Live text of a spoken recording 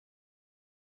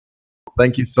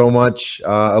Thank you so much,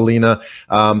 Alina.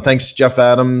 Thanks, Jeff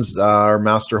Adams, our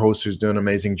master host, who's doing an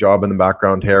amazing job in the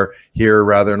background here,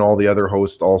 rather than all the other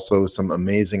hosts. Also, some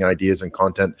amazing ideas and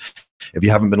content. If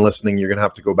you haven't been listening, you're going to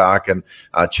have to go back and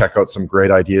check out some great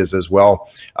ideas as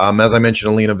well. As I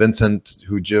mentioned, Alina Vincent,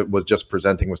 who was just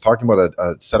presenting, was talking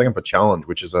about setting up a challenge,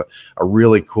 which is a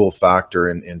really cool factor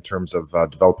in terms of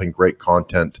developing great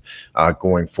content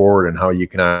going forward and how you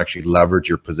can actually leverage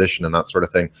your position and that sort of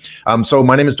thing. So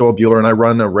my name is Doyle Buehler, and I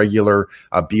run a regular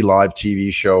BeLive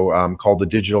TV show called the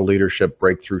Digital Leadership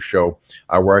Breakthrough Show,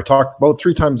 where I talk about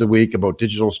 3 times a week about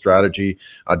digital strategy,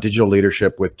 digital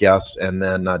leadership with guests, and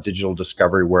then digital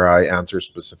discovery, where I answer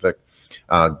specific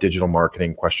digital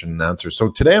marketing question and answers.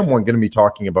 So today I'm going to be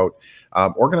talking about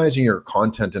organizing your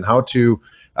content and how to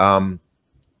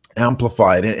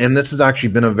amplify it. And this has actually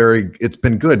been it's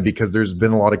been good because there's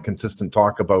been a lot of consistent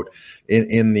talk about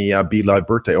in the BeLive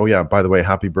birthday. Oh yeah, by the way,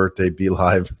 happy birthday,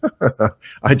 BeLive.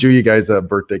 I drew you guys a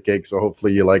birthday cake, so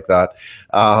hopefully you like that.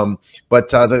 But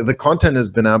the content has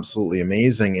been absolutely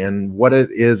amazing. And what it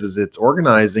is it's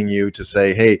organizing you to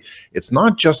say, hey, it's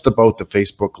not just about the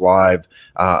Facebook Live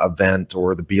event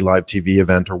or the BeLive TV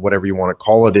event or whatever you want to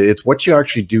call it. It's what you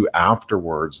actually do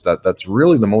afterwards that's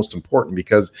really the most important,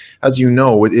 because as you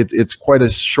know, it's quite a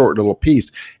short little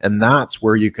piece, and that's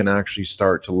where you can actually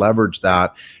start to leverage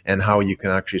that and how you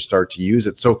can actually start to use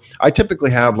it. So I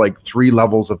typically have like 3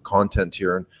 levels of content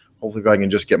here, and hopefully if I can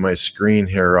just get my screen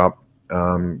here up,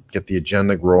 get the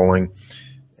agenda rolling,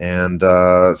 and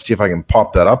see if I can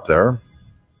pop that up there.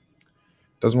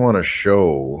 Doesn't want to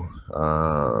show.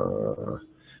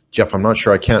 Jeff, I'm not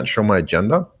sure. I can't show my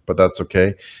agenda, but that's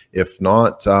okay. If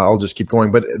not, I'll just keep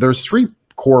going. But there's 3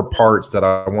 core parts that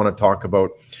I want to talk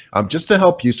about just to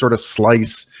help you sort of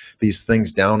slice these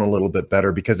things down a little bit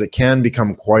better, because it can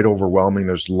become quite overwhelming.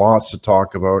 There's lots to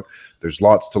talk about. There's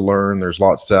lots to learn. There's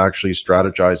lots to actually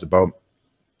strategize about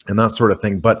and that sort of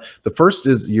thing. But the first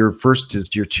is your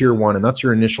tier 1, and that's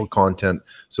your initial content.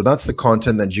 So that's the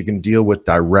content that you can deal with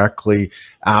directly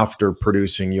after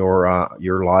producing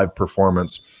your live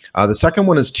performance. The second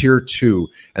one is tier 2,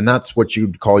 and that's what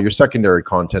you'd call your secondary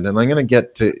content. And I'm going to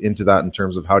get into that in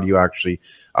terms of how do you actually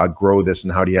grow this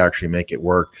and how do you actually make it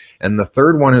work. And the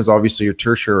third one is obviously your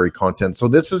tertiary content. So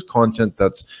this is content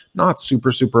that's not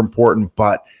super important,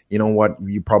 but you know what,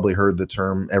 you probably heard the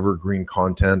term evergreen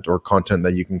content, or content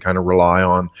that you can kind of rely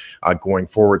on going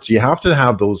forward. So you have to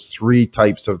have those 3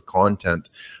 types of content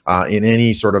in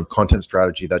any sort of content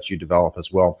strategy that you develop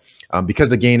as well.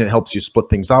 Because again, it helps you split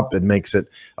things up. It makes it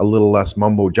a little less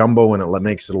mumbo jumbo, and it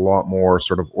makes it a lot more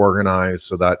sort of organized,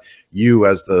 so that you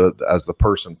as the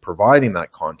person providing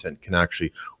that content can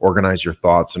actually organize your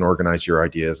thoughts and organize your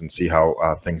ideas and see how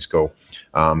things go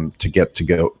to get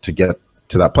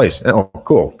to that place. Oh,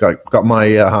 cool. Got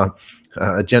my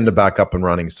agenda back up and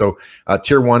running. So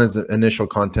tier 1 is initial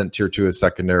content, tier 2 is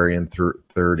secondary, and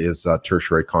third is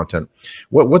tertiary content.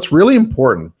 What's really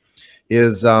important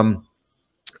is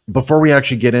before we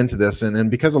actually get into this,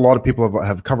 and because a lot of people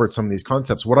have covered some of these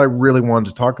concepts, what I really wanted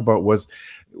to talk about was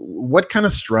what kind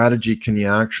of strategy can you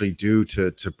actually do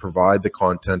to provide the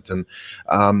content. And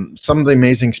some of the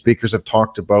amazing speakers have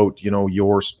talked about, you know,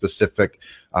 your specific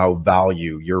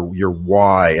value, your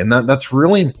why, and that's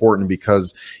really important,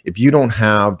 because if you don't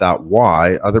have that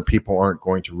why, other people aren't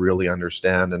going to really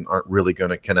understand and aren't really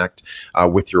going to connect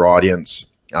with your audience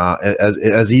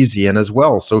as easy and as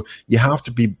well. So you have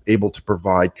to be able to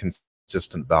provide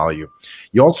consistent value.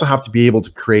 You also have to be able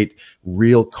to create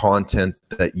real content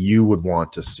that you would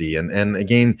want to see. And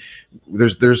again,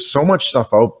 there's so much stuff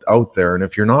out there, and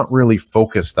if you're not really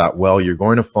focused that well, you're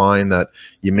going to find that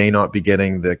you may not be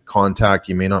getting the contact,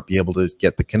 you may not be able to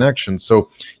get the connection. So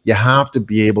you have to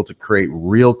be able to create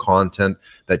real content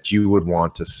that you would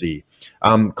want to see.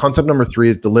 Concept number 3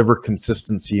 is deliver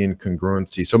consistency and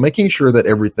congruency. So making sure that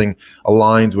everything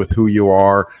aligns with who you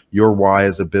are, your why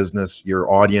as a business,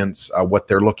 your audience, what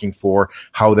they're looking for,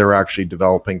 how they're actually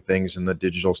developing things in the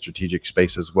digital strategic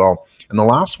space as well. And the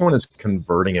last one is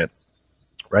converting it.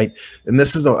 Right? And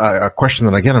this is a question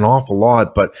that I get an awful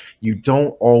lot, but you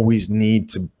don't always need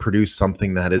to produce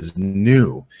something that is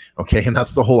new. Okay. And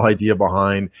that's the whole idea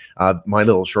behind my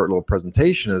short little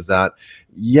presentation, is that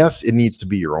yes, it needs to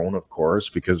be your own, of course,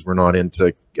 because we're not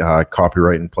into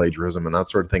copyright and plagiarism and that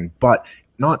sort of thing, but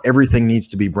not everything needs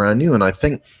to be brand new. And I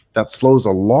think that slows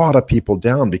a lot of people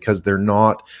down, because they're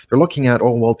looking at,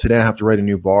 oh, well, today I have to write a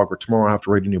new blog, or tomorrow I have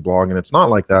to write a new blog. And it's not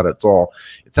like that at all.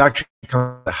 It's actually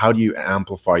kind of how do you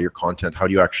amplify your content? How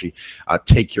do you actually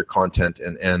take your content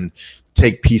and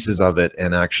take pieces of it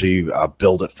and actually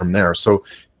build it from there? So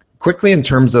quickly, in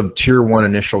terms of tier 1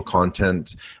 initial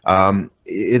content,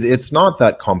 it's not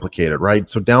that complicated, right?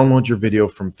 So download your video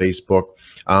from Facebook.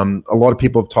 A lot of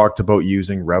people have talked about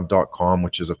using rev.com,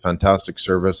 which is a fantastic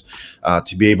service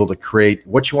to be able to create.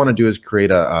 What you want to do is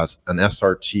create an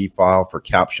SRT file for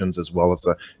captions, as well as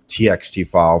a TXT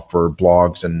file for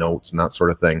blogs and notes and that sort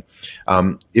of thing.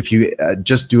 If you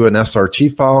just do an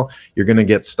SRT file, you're going to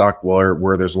get stuck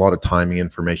where there's a lot of timing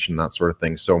information, that sort of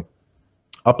thing. So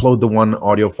upload the one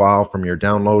audio file from your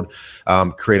download,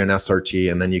 create an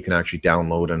SRT, and then you can actually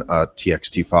download a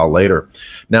TXT file later.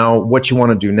 Now, what you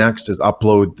want to do next is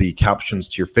upload the captions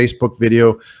to your Facebook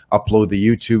video, upload the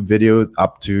YouTube video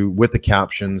with the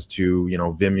captions to, you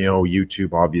know, Vimeo,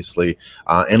 YouTube, obviously,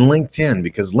 and LinkedIn,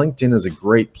 because LinkedIn is a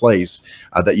great place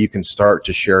that you can start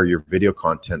to share your video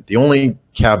content. The only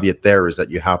caveat there is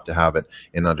that you have to have it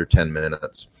in under 10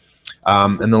 minutes.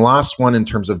 And the last one in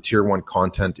terms of tier 1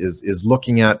 content is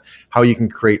looking at how you can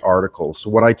create articles. So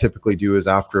what I typically do is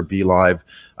after a BeLive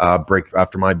break,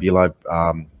 after my BeLive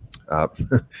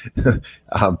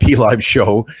BeLive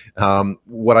show,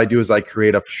 what I do is I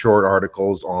create a short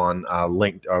articles on on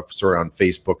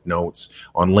Facebook notes,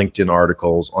 on LinkedIn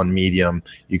articles, on Medium.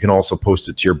 You can also post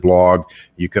it to your blog.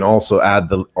 You can also add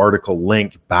the article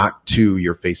link back to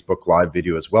your Facebook Live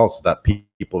video as well, so that people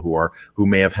who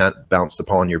may have bounced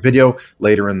upon your video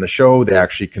later in the show, they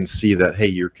actually can see that, hey,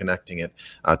 you're connecting it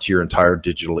to your entire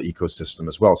digital ecosystem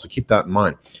as well. So keep that in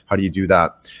mind. How do you do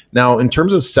that? Now, in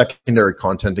terms of secondary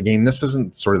content, again, this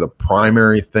isn't sort of the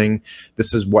primary thing.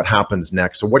 This is what happens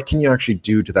next. So what can you actually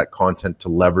do to that content to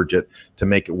leverage it, to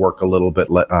make it work a little bit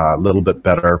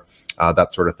better?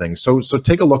 That sort of thing. So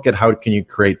take a look at how can you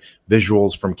create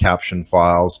visuals from caption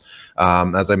files.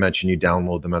 As I mentioned, you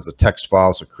download them as a text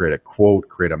file. So create a quote,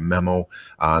 create a memo,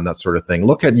 and that sort of thing.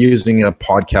 Look at using a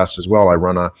podcast as well. I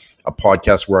run a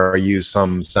podcast where I use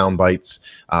some sound bites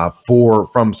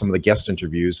from some of the guest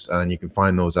interviews, and you can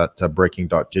find those at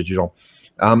breaking.digital.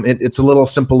 It's a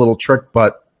simple little trick,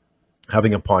 but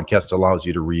having a podcast allows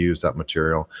you to reuse that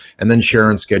material and then share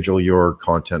and schedule your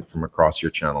content from across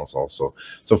your channels also.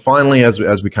 So finally,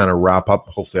 as we kind of wrap up,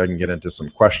 hopefully I can get into some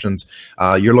questions.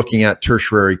 You're looking at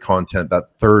tertiary content, that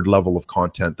third level of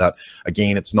content that,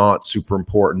 again, it's not super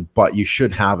important, but you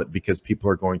should have it because people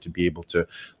are going to be able to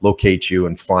locate you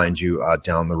and find you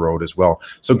down the road as well.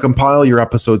 So compile your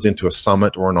episodes into a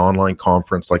summit or an online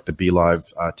conference like the BeLive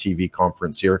TV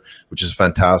conference here, which is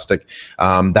fantastic.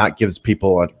 That gives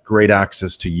people a great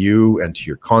access to you and to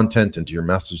your content and to your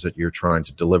message that you're trying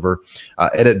to deliver.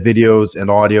 Edit videos and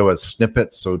audio as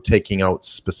snippets, so taking out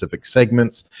specific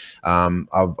segments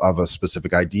of a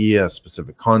specific idea, a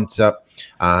specific concept,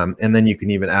 and then you can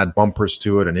even add bumpers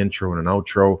to it, an intro and an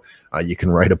outro. You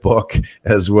can write a book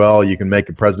as well. You can make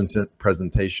a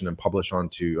presentation and publish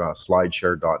onto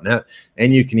slideshare.net,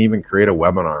 and you can even create a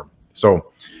webinar.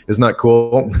 So isn't that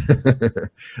cool?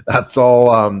 That's all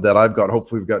that I've got.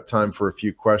 Hopefully we've got time for a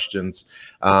few questions.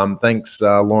 Thanks,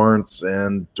 Lawrence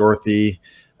and Dorothy.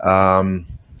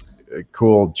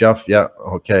 Cool. Jeff, yeah,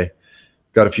 okay.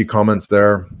 Got a few comments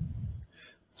there.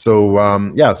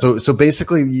 So yeah, so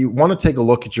basically you want to take a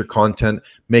look at your content,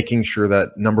 making sure that,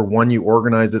 number one, you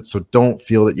organize it. So don't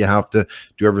feel that you have to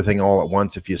do everything all at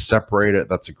once. If you separate it,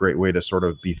 that's a great way to sort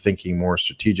of be thinking more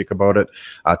strategic about it.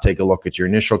 Take a look at your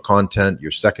initial content,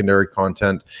 your secondary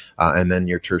content, and then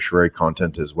your tertiary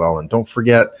content as well. And don't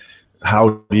forget,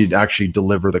 how you actually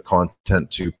deliver the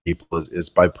content to people is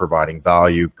by providing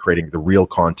value, creating the real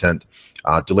content,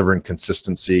 delivering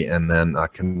consistency, and then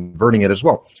converting it as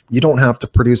well. You don't have to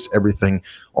produce everything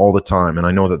all the time. And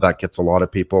I know that gets a lot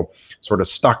of people sort of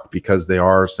stuck because they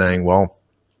are saying, well,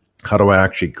 how do I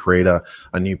actually create a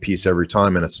new piece every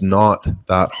time? And it's not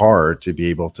that hard to be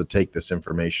able to take this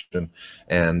information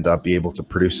and be able to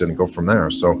produce it and go from there.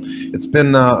 So it's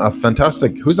been a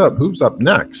fantastic. Who's up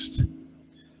next?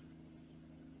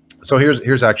 So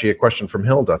here's actually a question from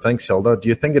Hilda. Thanks, Hilda. Do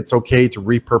you think it's okay to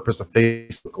repurpose a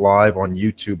Facebook Live on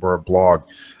YouTube or a blog?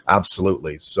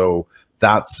 Absolutely. So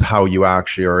that's how you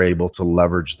actually are able to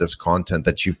leverage this content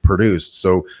that you've produced.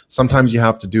 So sometimes you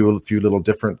have to do a few little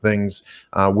different things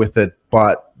with it,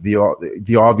 but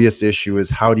the obvious issue is,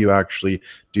 how do you actually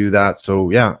do that? So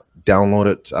yeah, download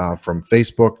it from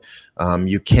Facebook.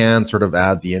 You can sort of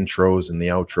add the intros and the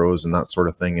outros and that sort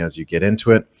of thing as you get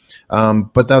into it.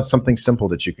 But that's something simple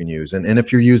that you can use. And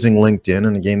if you're using LinkedIn,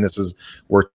 and again, this is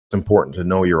where it's important to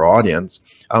know your audience,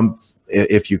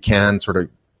 if you can sort of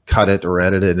cut it or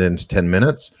edit it into 10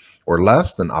 minutes or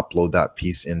less, then upload that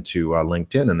piece into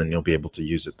LinkedIn, and then you'll be able to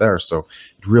use it there. So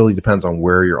it really depends on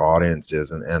where your audience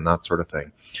is and that sort of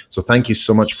thing. So thank you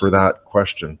so much for that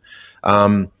question.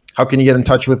 How can you get in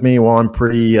touch with me? Well, I'm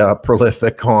pretty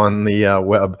prolific on the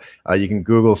web. You can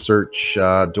Google search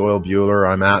Doyle Buehler.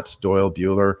 I'm at Doyle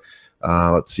Buehler.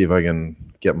 Let's see if I can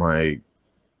get my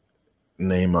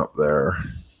name up there.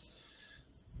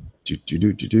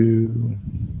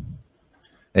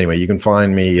 Anyway, you can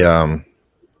find me.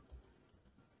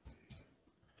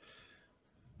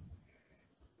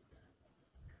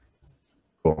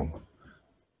 Cool.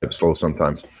 It's slow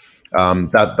sometimes.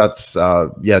 That's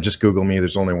yeah, just Google me.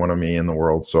 There's only one of me in the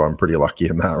world, so I'm pretty lucky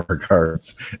in that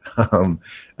regards.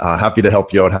 Happy to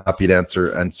help you out. Happy to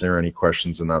answer any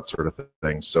questions and that sort of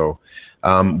thing. So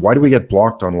why do we get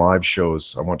blocked on live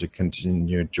shows? I want to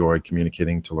continue enjoy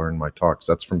communicating to learn my talks.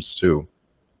 That's from Sue.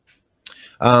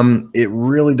 It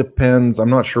really depends. I'm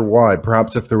not sure why.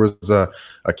 Perhaps if there was a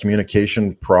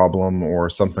communication problem or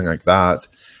something like that,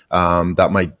 that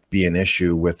might be an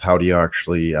issue with how do you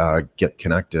actually get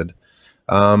connected.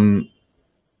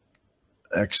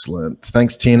 Excellent.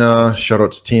 Thanks, Tina. Shout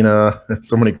out to Tina.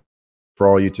 So many for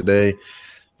all you today.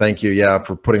 Thank you. Yeah,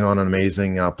 for putting on an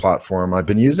amazing platform. I've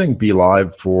been using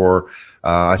BeLive for,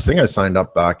 I think I signed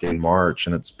up back in March,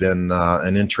 and it's been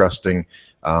an interesting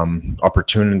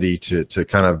opportunity to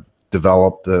kind of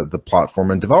develop the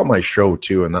platform and develop my show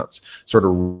too. And that's sort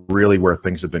of really where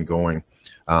things have been going.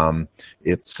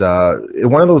 It's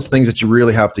one of those things that you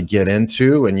really have to get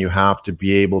into, and you have to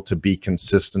be able to be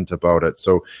consistent about it.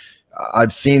 So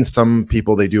I've seen some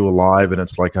people, they do a live and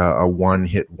it's like a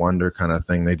one-hit wonder kind of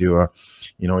thing. They do a,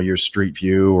 you know, your street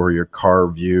view or your car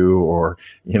view or,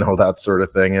 you know, that sort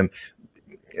of thing. And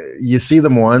you see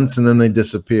them once and then they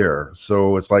disappear.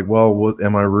 So it's like, well,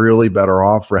 am I really better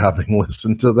off for having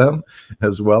listened to them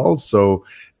as well? So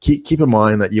keep in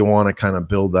mind that you want to kind of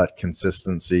build that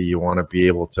consistency. You want to be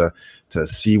able to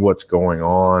see what's going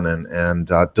on and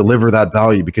deliver that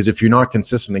value, because if you're not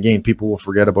consistent, again, people will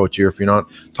forget about you. If you're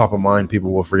not top of mind,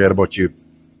 people will forget about you.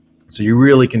 So you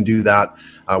really can do that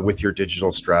with your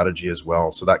digital strategy as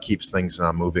well. So that keeps things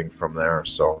moving from there.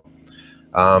 So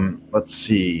let's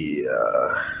see.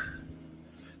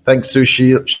 Thanks,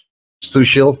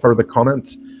 Sushil, for the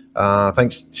comment.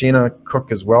 Thanks, Tina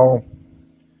Cook, as well.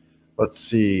 Let's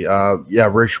see. Yeah,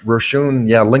 Roshun.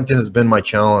 Yeah, LinkedIn has been my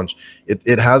challenge.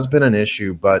 It has been an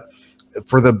issue, but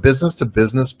for the business to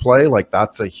business play, like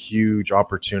that's a huge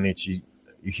opportunity.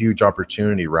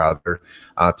 Rather,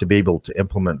 to be able to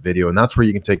implement video. And that's where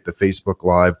you can take the Facebook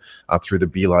Live through the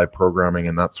BeLive programming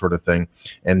and that sort of thing,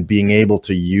 and being able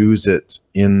to use it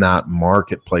in that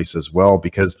marketplace as well,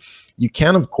 because you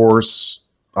can, of course,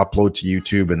 upload to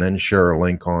YouTube and then share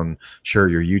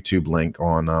your YouTube link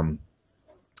on on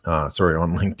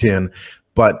LinkedIn.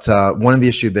 But one of the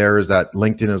issues there is that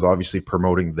LinkedIn is obviously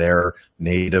promoting their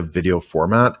native video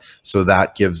format. So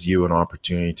that gives you an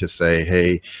opportunity to say,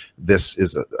 hey, this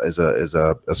is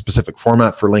a specific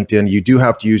format for LinkedIn. You do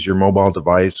have to use your mobile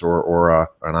device or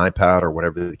an iPad or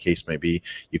whatever the case may be.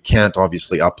 You can't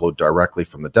obviously upload directly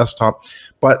from the desktop,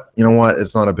 but you know what?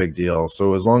 It's not a big deal.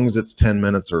 So as long as it's 10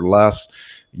 minutes or less,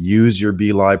 use your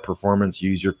BeLive performance,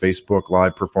 use your Facebook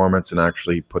Live performance, and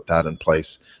actually put that in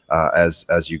place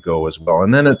as you go as well.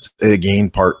 And then it's again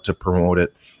part to promote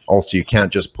it. Also, you can't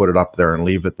just put it up there and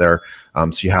leave it there.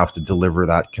 So you have to deliver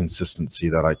that consistency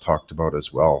that I talked about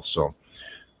as well. So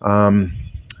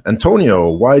Antonio,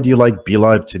 why do you like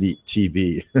BeLive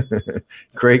TV?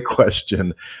 Great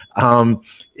question.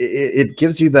 It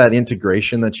gives you that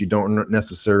integration that you don't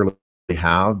necessarily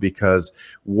have, because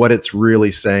what it's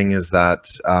really saying is that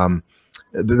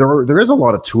there is a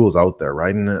lot of tools out there,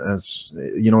 right? And as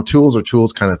you know, tools are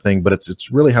tools kind of thing, but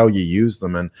it's really how you use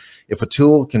them. And if a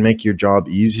tool can make your job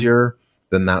easier,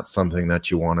 then that's something that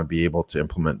you want to be able to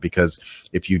implement. Because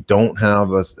if you don't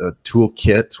have a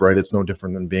toolkit, right, it's no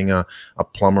different than being a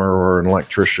plumber or an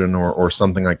electrician or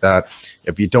something like that.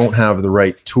 If you don't have the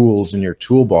right tools in your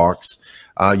toolbox,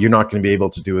 you're not going to be able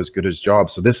to do as good a job.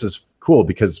 So this is cool,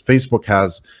 because Facebook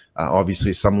has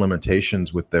obviously some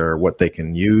limitations with what they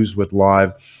can use with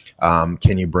live.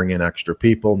 Can you bring in extra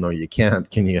people? No, you can't.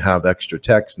 Can you have extra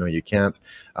text? No, you can't.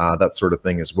 That sort of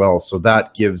thing as well. So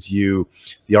that gives you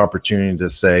the opportunity to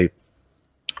say,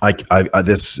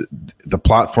 the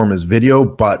platform is video,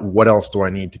 but what else do I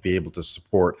need to be able to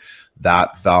support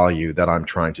that value that I'm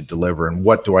trying to deliver? And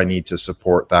what do I need to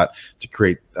support that to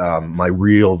create my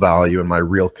real value and my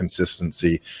real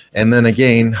consistency? And then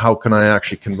again, how can I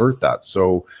actually convert that?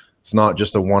 So it's not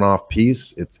just a one-off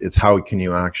piece. It's how can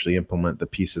you actually implement the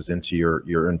pieces into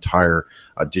your entire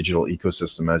digital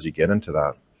ecosystem as you get into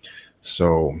that.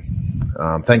 So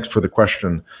thanks for the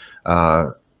question.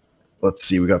 Let's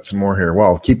see, we got some more here.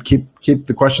 Well, keep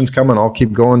the questions coming. I'll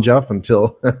keep going, Jeff,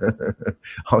 until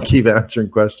I'll keep answering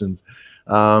questions.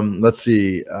 Let's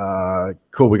see.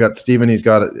 Cool. We got Steven. He's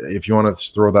got, if you want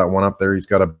to throw that one up there, he's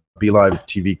got a BeLive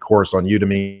TV course on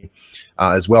Udemy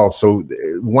as well. So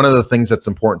one of the things that's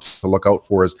important to look out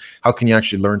for is how can you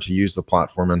actually learn to use the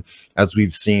platform? And as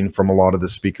we've seen from a lot of the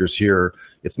speakers here,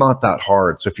 it's not that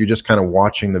hard. So if you're just kind of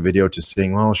watching the video to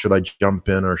seeing, well, should I jump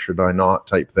in or should I not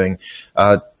type thing,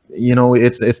 you know,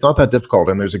 it's not that difficult.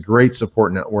 And there's a great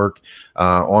support network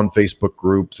on Facebook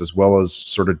groups, as well as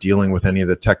sort of dealing with any of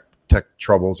the tech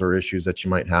troubles or issues that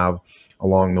you might have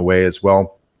along the way as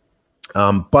well.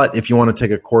 But if you want to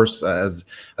take a course, as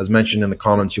mentioned in the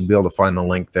comments, you'll be able to find the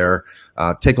link there.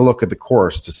 Take a look at the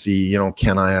course to see, you know,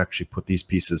 can I actually put these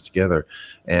pieces together?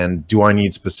 And do I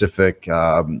need specific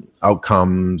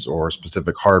outcomes or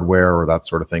specific hardware or that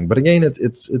sort of thing? But again,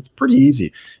 it's pretty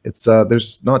easy. It's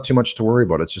there's not too much to worry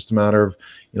about. It's just a matter of,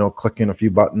 you know, clicking a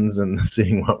few buttons and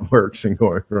seeing what works and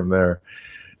going from there.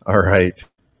 All right,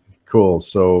 cool.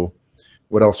 So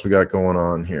what else we got going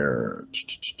on here?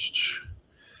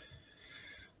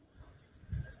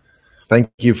 Thank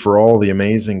you for all the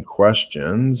amazing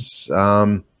questions.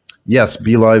 Yes,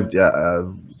 BeLive,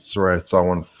 sorry, I saw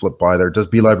one flip by there. Does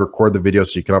BeLive record the video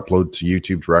so you can upload to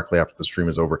YouTube directly after the stream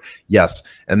is over? Yes,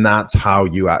 and that's how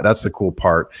you, that's the cool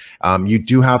part. You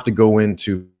do have to go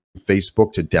into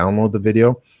Facebook to download the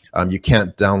video. You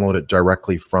can't download it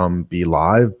directly from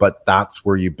BeLive, but that's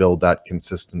where you build that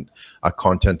consistent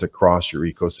content across your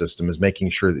ecosystem, is making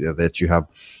sure that you have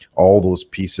all those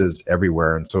pieces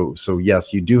everywhere. And so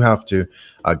yes, you do have to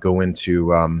go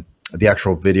into the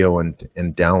actual video and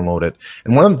download it.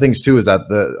 And one of the things too is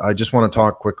that I just want to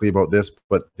talk quickly about this,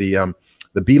 but the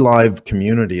BeLive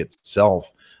community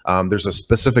itself, there's a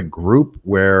specific group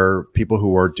where people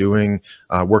who are doing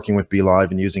working with BeLive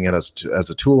and using it as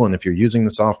a tool, and if you're using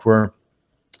the software,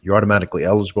 you're automatically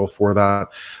eligible for that.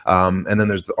 And then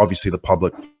there's obviously the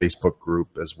public Facebook group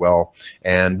as well.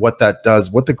 And what that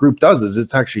does, what the group does, is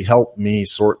it's actually helped me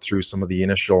sort through some of the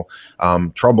initial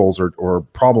troubles or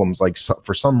problems. Like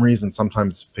for some reason,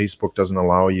 sometimes Facebook doesn't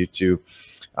allow you to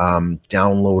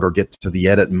download or get to the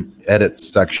edit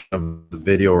section of the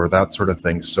video or that sort of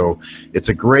thing. So it's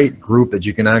a great group that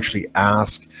you can actually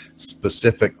ask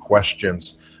specific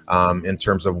questions in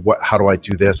terms of how do I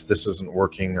do this? This isn't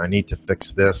working. I need to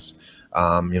fix this.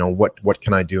 You know, what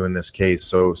can I do in this case?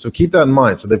 So keep that in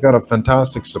mind. So they've got a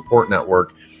fantastic support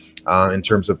network in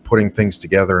terms of putting things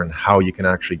together and how you can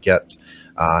actually get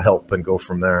help and go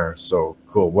from there. So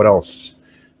cool. What else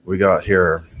we got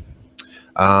here?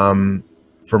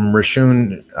 From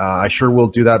Rishun, I sure will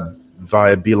do that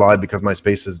via BeLive because my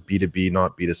space is B2B,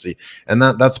 not B2C. And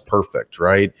that's perfect,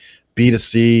 right?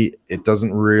 B2C, it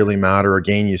doesn't really matter.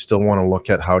 Again, you still want to look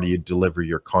at how do you deliver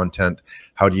your content?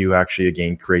 How do you actually,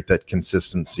 again, create that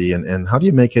consistency? And how do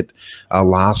you make it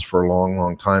last for a long,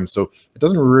 long time? So it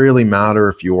doesn't really matter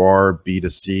if you are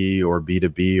B2C or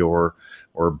B2B or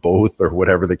both or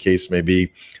whatever the case may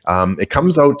be. It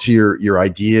comes out to your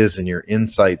ideas and your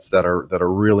insights that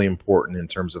are really important in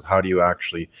terms of how do you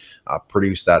actually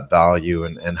produce that value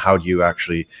and how do you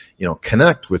actually, you know,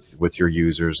 connect with your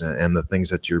users and the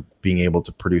things that you're being able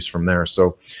to produce from there.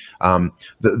 So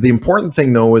the important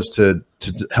thing though is to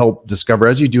help discover,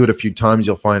 as you do it a few times,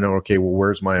 you'll find out, okay, well,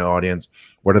 where's my audience?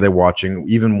 What are they watching?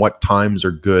 Even what times are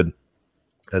good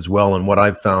as well. And what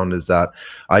I've found is that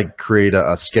I create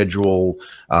a schedule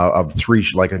of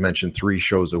like I mentioned, 3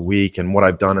 shows a week. And what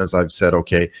I've done is I've said,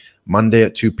 okay, Monday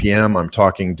at 2 p.m., I'm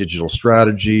talking digital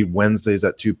strategy. Wednesdays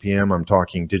at 2 p.m., I'm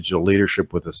talking digital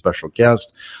leadership with a special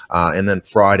guest. And then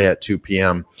Friday at 2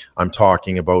 p.m., I'm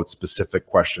talking about specific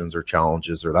questions or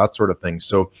challenges or that sort of thing.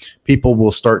 So people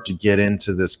will start to get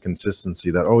into this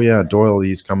consistency that, oh yeah, Doyle,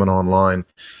 he's coming online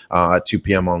at 2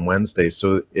 p.m. on Wednesday.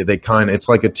 So they it's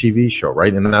like a TV show,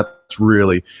 right? And that's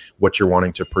really what you're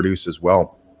wanting to produce as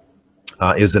well.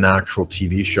 Is an actual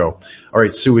TV show. All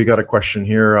right, Sue, we got a question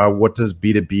here. What does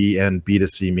B2B and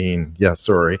B2C mean? Yeah,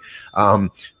 sorry.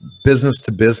 Business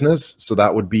to business. So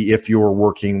that would be if you're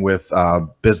working with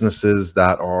businesses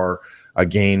that are,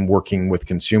 again, working with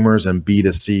consumers, and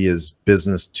B2C is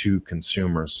business to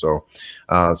consumers. So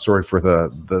sorry for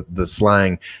the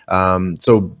slang.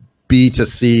 So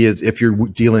B2C is if you're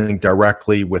dealing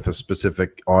directly with a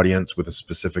specific audience, with a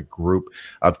specific group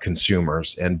of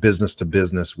consumers, and business to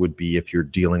business would be if you're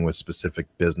dealing with specific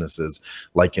businesses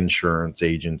like insurance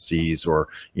agencies or,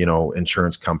 you know,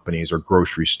 insurance companies or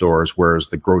grocery stores, whereas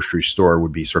the grocery store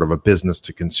would be sort of a business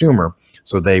to consumer.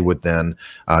 So they would then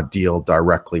deal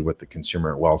directly with the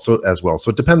consumer as well. So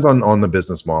it depends on the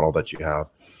business model that you have.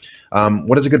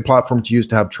 What is a good platform to use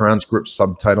to have transcript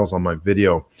subtitles on my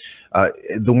video?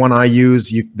 The one I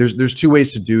use, there's 2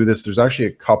 ways to do this. There's actually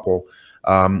a couple.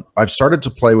 I've started to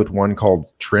play with one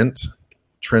called Trint.com,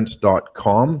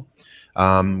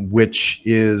 which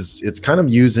it's kind of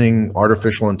using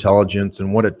artificial intelligence.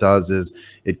 And what it does is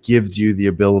it gives you the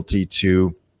ability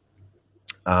to,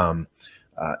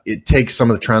 it takes some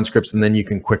of the transcripts and then you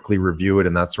can quickly review it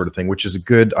and that sort of thing, which is a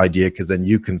good idea because then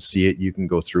you can see it, you can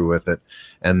go through with it.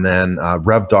 And then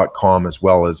Rev.com as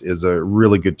well is a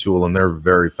really good tool, and they're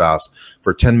very fast.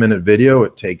 For a 10-minute video,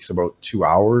 it takes about 2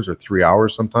 hours or 3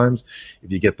 hours sometimes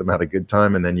if you get them at a good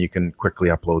time, and then you can quickly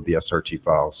upload the SRT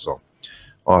files. So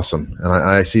awesome. And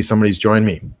I see somebody's joined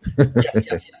me.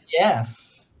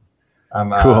 Yes.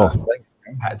 Cool.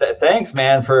 Thanks,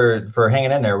 man, for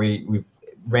hanging in there. We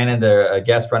ran into a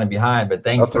guest running behind, but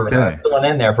thanks for filling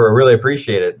in there. I really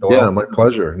appreciate it, Doyle. Yeah, my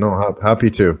pleasure. No,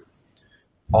 happy to.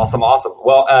 Awesome.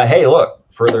 Well, hey, look,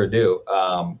 further ado,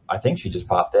 I think she just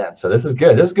popped in, so this is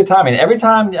good. This is good timing. Every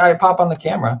time I pop on the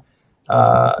camera,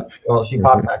 well, she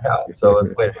popped back out. So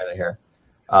let's wait a minute here.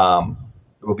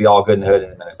 We'll be all good in the hood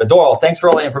in a minute. But Doyle, thanks for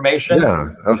all the information.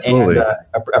 Yeah, absolutely. And,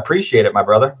 appreciate it, my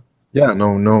brother. Yeah,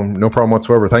 no problem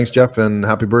whatsoever. Thanks, Jeff, and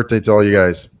happy birthday to all you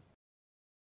guys.